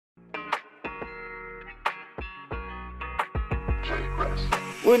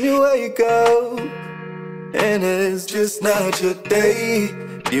When you wake up and it's just not your day,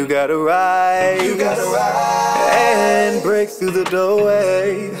 you gotta rise, and break through the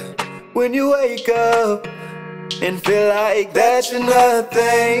doorway. When you wake up and feel like that you're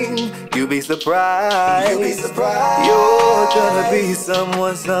nothing, you'll be surprised. You're gonna be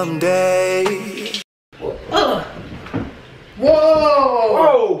someone someday. Whoa!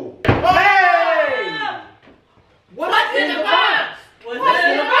 Whoa! Hey! What's in the box? What's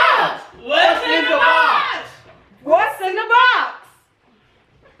in the box? What's in the box? What's in the box?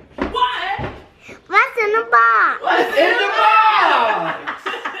 What? What's in the box? What's in the box?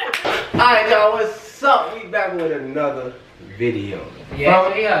 Alright, y'all, what's up? We back with another video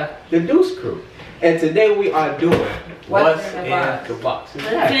from the Deuce Crew. And today we are doing What's in the Box. What's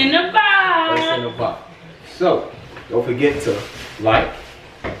in the box? What's in the box? So, don't forget to like,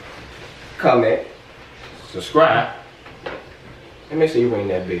 comment, subscribe, and make sure you ring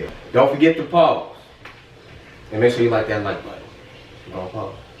that bell. Don't forget to pause. And make sure you like that like button. Don't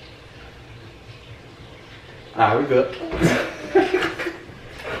pause. Alright, we good.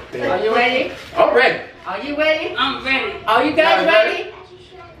 Are you ready? I'm ready. Are you ready? I'm ready. Are you guys ready?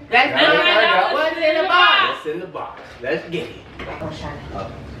 Let's Ready. go. What's in the box? What's in the box? Let's get it.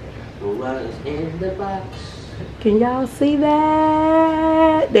 What's in the box? Can y'all see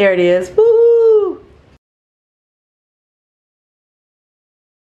that? There it is. Woo!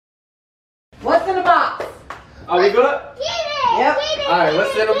 What's in the box? Are we good? Yep. Alright,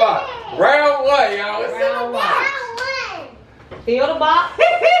 what's in the box? Round one, y'all. What's in the box? Feel the box.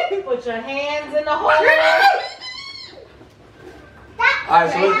 Put your hands in the hole.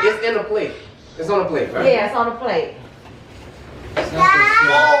 Alright, so it's in the plate. It's on the plate, right? Yeah, it's on the plate.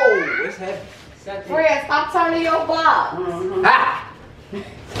 Whoa! It's heavy. Fred, stop turning your box. Ah!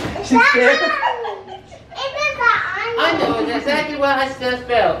 She scared. I know exactly what I just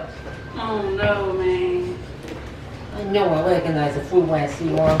felt. Oh no, man. I know I recognize the food when I see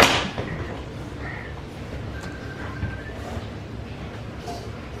one.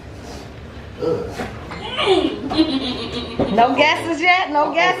 No guesses yet?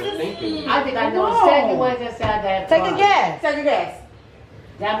 No guesses? I think I know exactly what's inside that. Take a guess. Take a guess.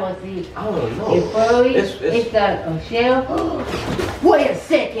 That must be. I don't know. It's furry. It's the shell. Wait a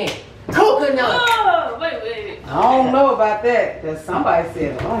second. Coconut. Oh, wait. I don't know about that. Cause somebody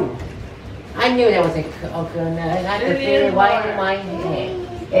said, oh. I knew that was a coconut. I could feel it right in my hand.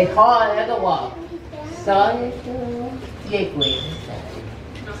 It's hard as a wall. Solid liquid.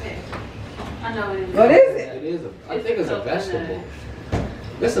 Okay. I know it is. What is it? It is I think it's a vegetable.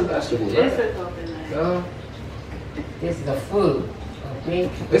 It's a vegetable, right? It's a coconut. No. This is a food. Okay.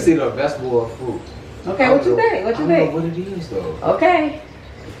 It's either a vegetable or fruit. Okay, what you think? What you I don't know think? what it is, though. Okay.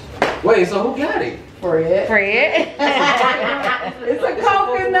 Wait, so who got it? Fred. It's a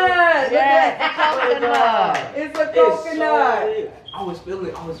coconut. Yeah, it's a coconut. It's a coconut. I was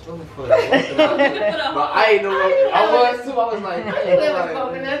feeling for it. But I ain't know what I was too. I was like, I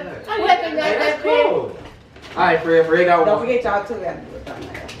recognize that cool. Alright, Fred got Don't one. forget y'all too got to do it on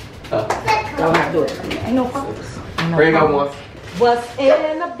there. Don't have to do it. Ain't no focus. Fred got one. What's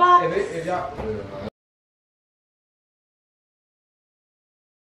in the box? If y'all.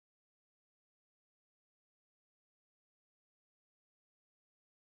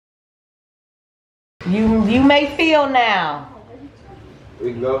 You may feel now.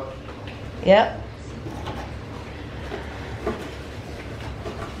 We can go. Yep.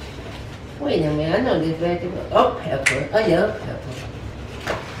 Wait a minute, I know this vegetable. Oh, pepper. Oh, yeah, pepper.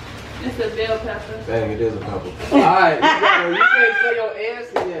 It's a bell pepper. Dang, it is a couple. Alright, you can't say your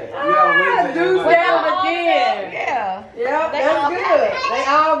answer yet. You gotta wait till Deuce everybody got else. it again. Yeah. Yep, They that's all good. got it. They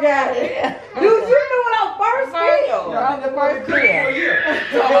all got it. Deuce, you knew what I first feel. On the first year.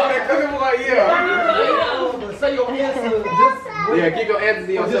 Talk about that cooking boy, yeah. Say your answer. Yeah, keep your answers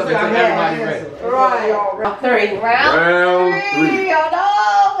to yourself until everybody's ready. Right. Three. Round three. Hold on.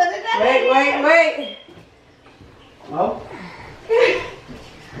 Wait. Oh.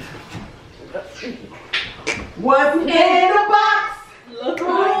 What's in the box? Look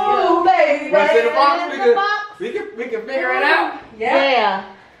Ooh, baby. What's in the box? box? We can figure it out. Yeah.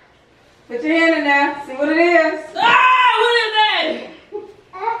 Put your hand in there. See what it is. Ah! What is that?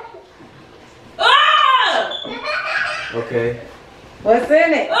 Ah! Okay. What's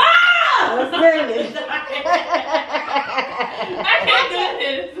in it? Ah! What's in it? I can't do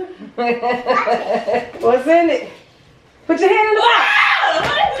this. What's in it? Put your hand in the box. Ah! What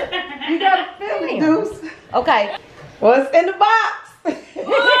is that? You gotta feel it, Deuce. Okay. What's in the box? Ah!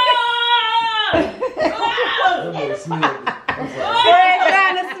 Fred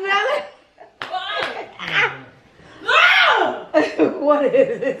trying to smell it. Ah! What is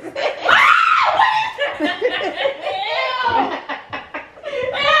it?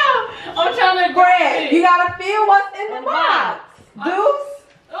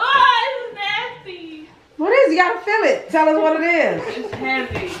 Tell us what it is. It's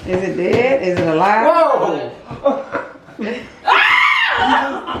heavy. Is it dead? Is it alive? Whoa!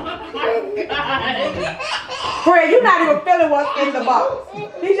 Fred, you're not even feeling what's in the box.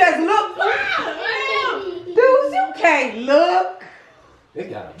 He just looked. Dude, you can't look. It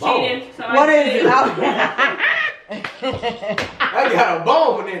got a bone. Cheating. What is it? I got a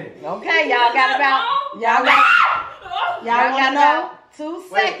bone in it. Okay, y'all got about. Y'all got about 2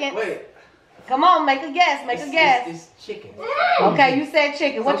 seconds. Wait. Come on, make a guess. Make a guess. It's chicken. Okay, you said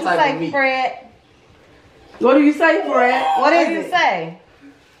chicken. What Some you type of say, meat. Fred? What do you say, Fred? What do you say?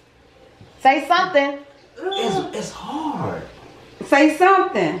 Say something. It's hard. Say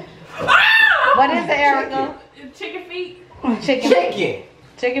something. What is it, Erica? Chicken feet. Chicken.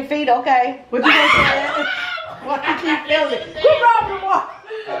 Chicken feet, okay. What you gonna say? What you keep feeling? Keep rolling, boy.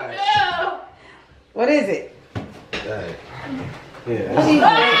 What is it? Alright.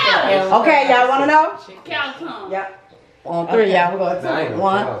 Yeah. Okay, y'all wanna know? Cow tongue. Yep. On 3, y'all. We're Nah, I going ain't to no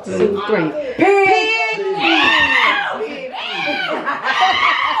 1, cow 2, tongue. 3. Pig!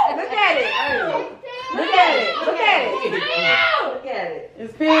 Look at it. Look at it. Look at it. Look at it.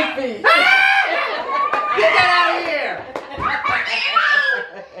 It's pig feet. Get that out of here!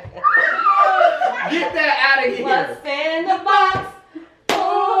 Get that out of here! What's in the box?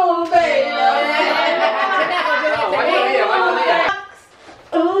 Oh, baby.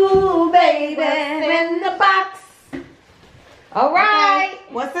 Ooh, baby. What's in the box? All right.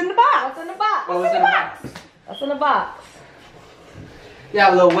 What's in the box? What's in the box? What was in the box? What's in the box?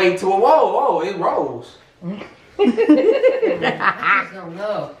 Got a little weight to it. Whoa, it rolls.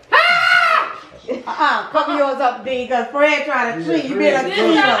 Cover yours up, D, because Fred trying to treat you. Being a This is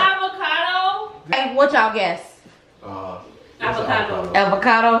cheater. avocado. Hey, what y'all guess? Avocado.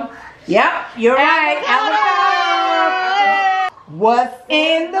 Avocado. Yep, you're right. Avocado. What's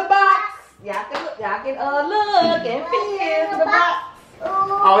in the box? Y'all can look and feel the box.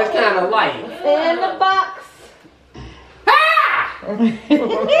 Oh, it's kind of light. In the box.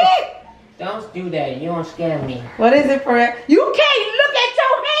 Don't do that. You don't scare me. What is it, Fred? You can't look at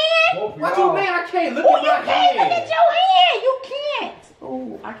your hand. What you mean I can't look Oh, at you my can't look at hand? your hand. You can't.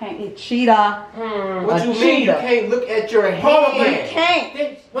 Oh, I can't eat cheetah. What A you mean cheetah. you can't look at your You hand? can't.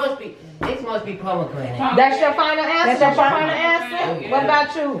 This must be pomegranate. That's your final answer? That's your final answer? Yeah. What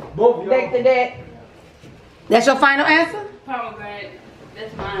about you? Both of Dick to dick. That's your final answer? Pomegranate.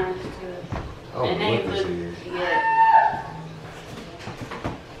 That's mine too. Oh, And what ain't this look. is. Yeah.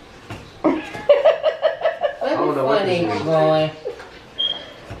 I don't know what Funny, this is. boy.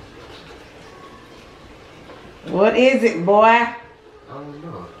 What is it, boy? I don't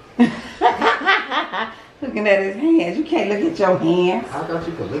know. Looking at his hands. You can't look at your hands. I thought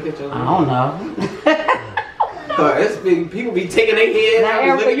you could look at your I hand. don't know. It's big, people be taking their heads. Now, I be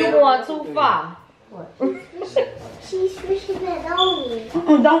Erica, looking you at going them. too far. She's swishing it on me.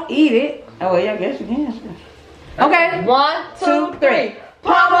 Don't eat it. Oh, well, I guess you can. Okay. 1, 2, 3.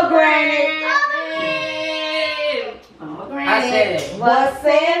 Pomegranate. I said it. What's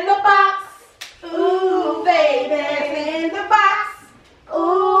in the box? Ooh, baby. What's in the box?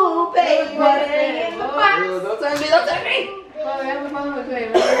 Ooh, baby. What's in the box? Don't touch me, don't touch me. Oh, that was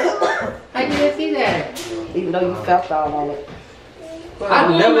pomegranate. I didn't see that. Even though you felt all on it. I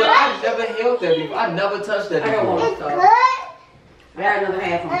never held that before. I never touched that I don't want before. to. Good? I got another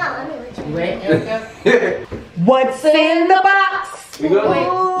half No, on. let me let you. You ready, Erica? What's in the box? We good?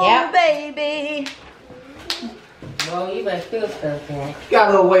 Ooh, yep, baby. Well, you better feel something. Got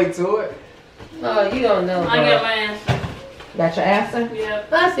a little weight to it. Oh, you don't know. I got my answer. Got your answer?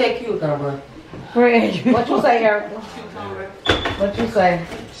 Yep. I said cucumber. Fred, what you say, Erica? Cucumber. What you say?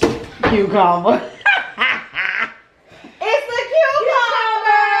 Cucumber. It's a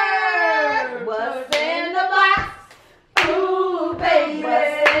cucumber! What's in the box? Ooh, baby.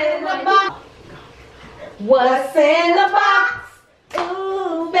 What's in the box? What's in the box?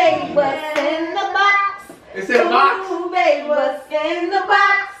 Ooh, baby. What's in the box? It's in a box. Ooh, baby. What's in the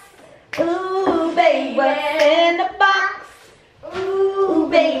box? Ooh, baby. What's in the box? Ooh,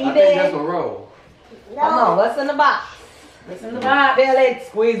 baby. I think that's a roll. Come on, what's in the box? What's in the box? Feel it,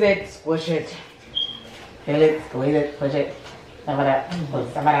 squeeze it, squish it. Feel it, squeeze it, push it. Some of that, some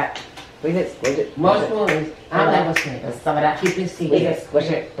of that. Squeeze it, squish it. Most movies, I'll never say it. Some of that. Keep it Squeeze secret. it, squish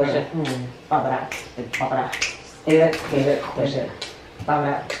it, push it. Pop it out, pop it out. Squeeze it, squeeze it, push it. Pop it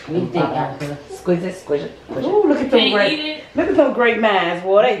out. We think after. Squeeze it, squish it, push it. Ooh, look at them Can't eat great. it. Look at them great minds,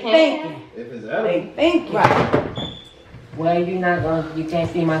 boy. They thinking. If it's They thinking. Well, you can't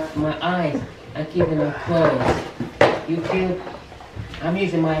see my eyes. I'm keeping them closed. You feel, I'm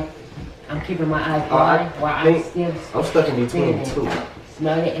keeping my eyes wide while I'm think- still I'm stuck in between two.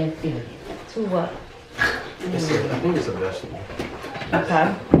 smell it and feel it. To what? I think it's a vegetable.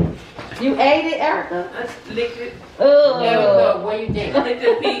 Okay. You ate it, Erica? That's liquid. Erica, what do you think?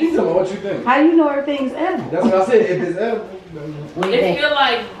 Liquid piece. So what you think? How you know everything's edible? That's what I said. If it's edible. What do you It think? feel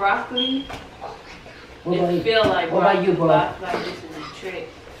like broccoli. What about It you? feel like What about you, bro? Like this is a trick.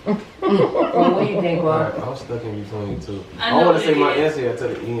 What do you think, bro? Alright, I'm stuck in between two. I I know want what to say it my is. answer until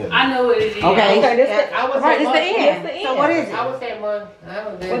the end. I know what it is. Okay. I would say Right, it's the mushroom. end. So what is it? I would say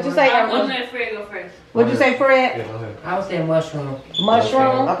mushroom. What'd you say, I'm Erica? gonna let Fred go first. What'd you say, Yeah, Fred? go ahead. I would say mushroom.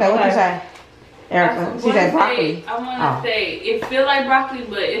 Mushroom. Okay, what'd you say? Erica. She said broccoli. I want to say it feel like broccoli,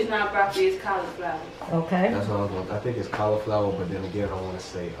 but it's not broccoli. It's cauliflower. Okay. That's what I was going to. I think it's cauliflower, but then again, I want to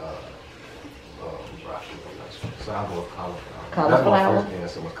say broccoli. I'm not sure. So I'll go with cauliflower. Cauliflower? That's my first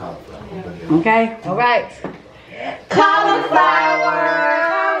answer was cauliflower. But then, Okay. All right. Cauliflower.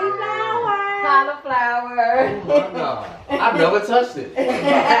 Cauliflower. oh my God. I've never touched it. Look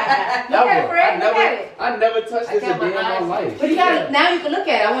at it, Fred. Look at it. I never touched this a got my day in my eyes. life. But you got now you can look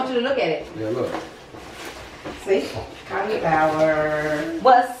at it. I want you to look at it. Yeah, look. See? Cauliflower.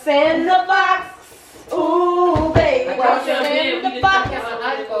 What's in the box? Ooh, baby. What's in the box?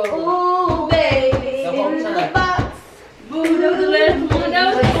 Ooh, baby. The whole In the time. box. Boo, that was the last one.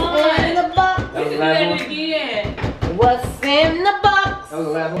 That was What's in fun. the box? That was Do the that last one. again. What's in the box? That was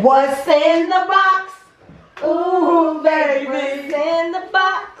the last one. What's in the box? Ooh, baby. What's in the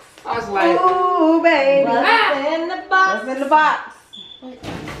box? I was like, Ooh, baby. What's in the box? What's in the box?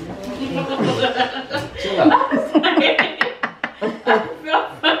 chill out. Feel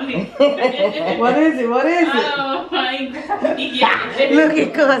funny. What is it? What is it? Oh my God. Yeah. Look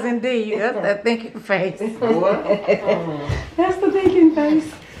at Cousin D. That's that thinking face. What? That's the thinking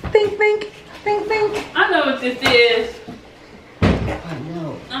face. Think, think, think, think. I know what this is. I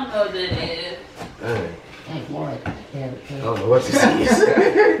know. I know what this is. Dang. Like what? I don't know what this is.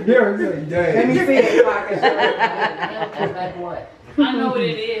 Let me see it. Like what? I know what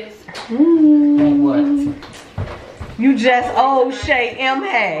it is. Like what? You just old Shay M.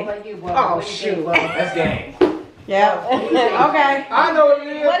 Hay. What about you, bro? Oh, What do you shoot. think, bro? That's game. Yeah. Okay. I know what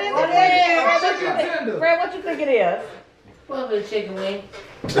it is. What is it? Chicken tender. Fred, what you think it is? What was chicken wing?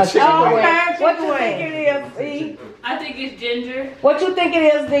 The chicken Oh, wing. okay. What you think it is, D? I think it's ginger. What you think it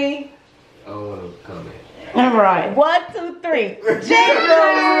is, D? I don't want to comment. All right. 1, 2, 3. He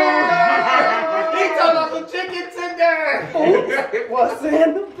told us some chicken tender. What's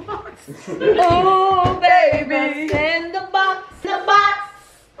in the box? Ooh, baby. What's in the box? The box.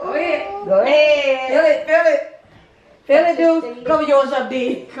 Go ahead. Go ahead. Feel it. Feel it. Feel it, dude. Cover yours up,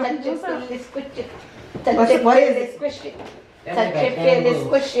 D. Touch it, feel it, squish it. What Touch it, is feel it? it, squish it. That's Touch like it, feel it, bamboo.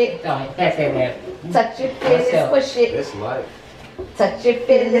 squish it. Sorry, that's it, man. Touch it, feel it, squish it. It's life. Touch it,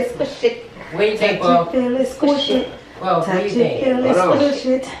 feel it, squish it. What do you think, bro? Feel it, squish it. Bro, what do you think? Feel it, Hold on. squish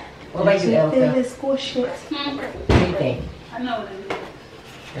it. What about you, Feel Elka? it, squish it. What do you think? I know what it is.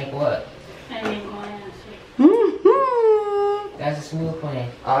 Like what? I ain't even gonna answer. Mm-hmm. That's a smooth plan.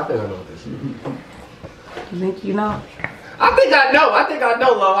 Oh, I think I know what this is. You think you know? I think I know. I think I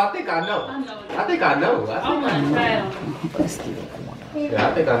know, Lo. I think I know. I know it. I think I know. I want to try it on. Yeah, I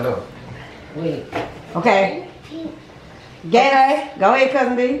think I know. Wait. Okay. Guess. Go ahead,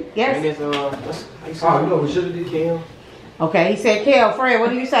 Cousin D. And Guess. it's you know, we should have did kale. Okay, he said kale. Fred, what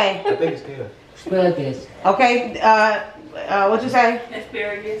do you say? I think it's kale. Asparagus. Okay, what'd you say?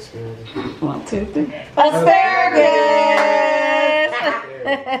 Asparagus. 1, 2, 3.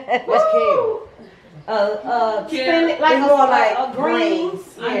 Asparagus! What's kale? Spinach, like It's more more like like greens.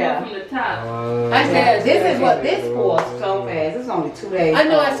 I know from the top. I said This is what this for so fast. It's only 2 days. I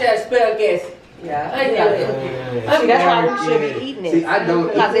know I said asparagus. Yeah. I know it. See, that's why we should be eating it. See, I don't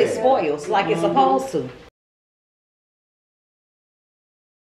Because eat it that. spoils like it's supposed to.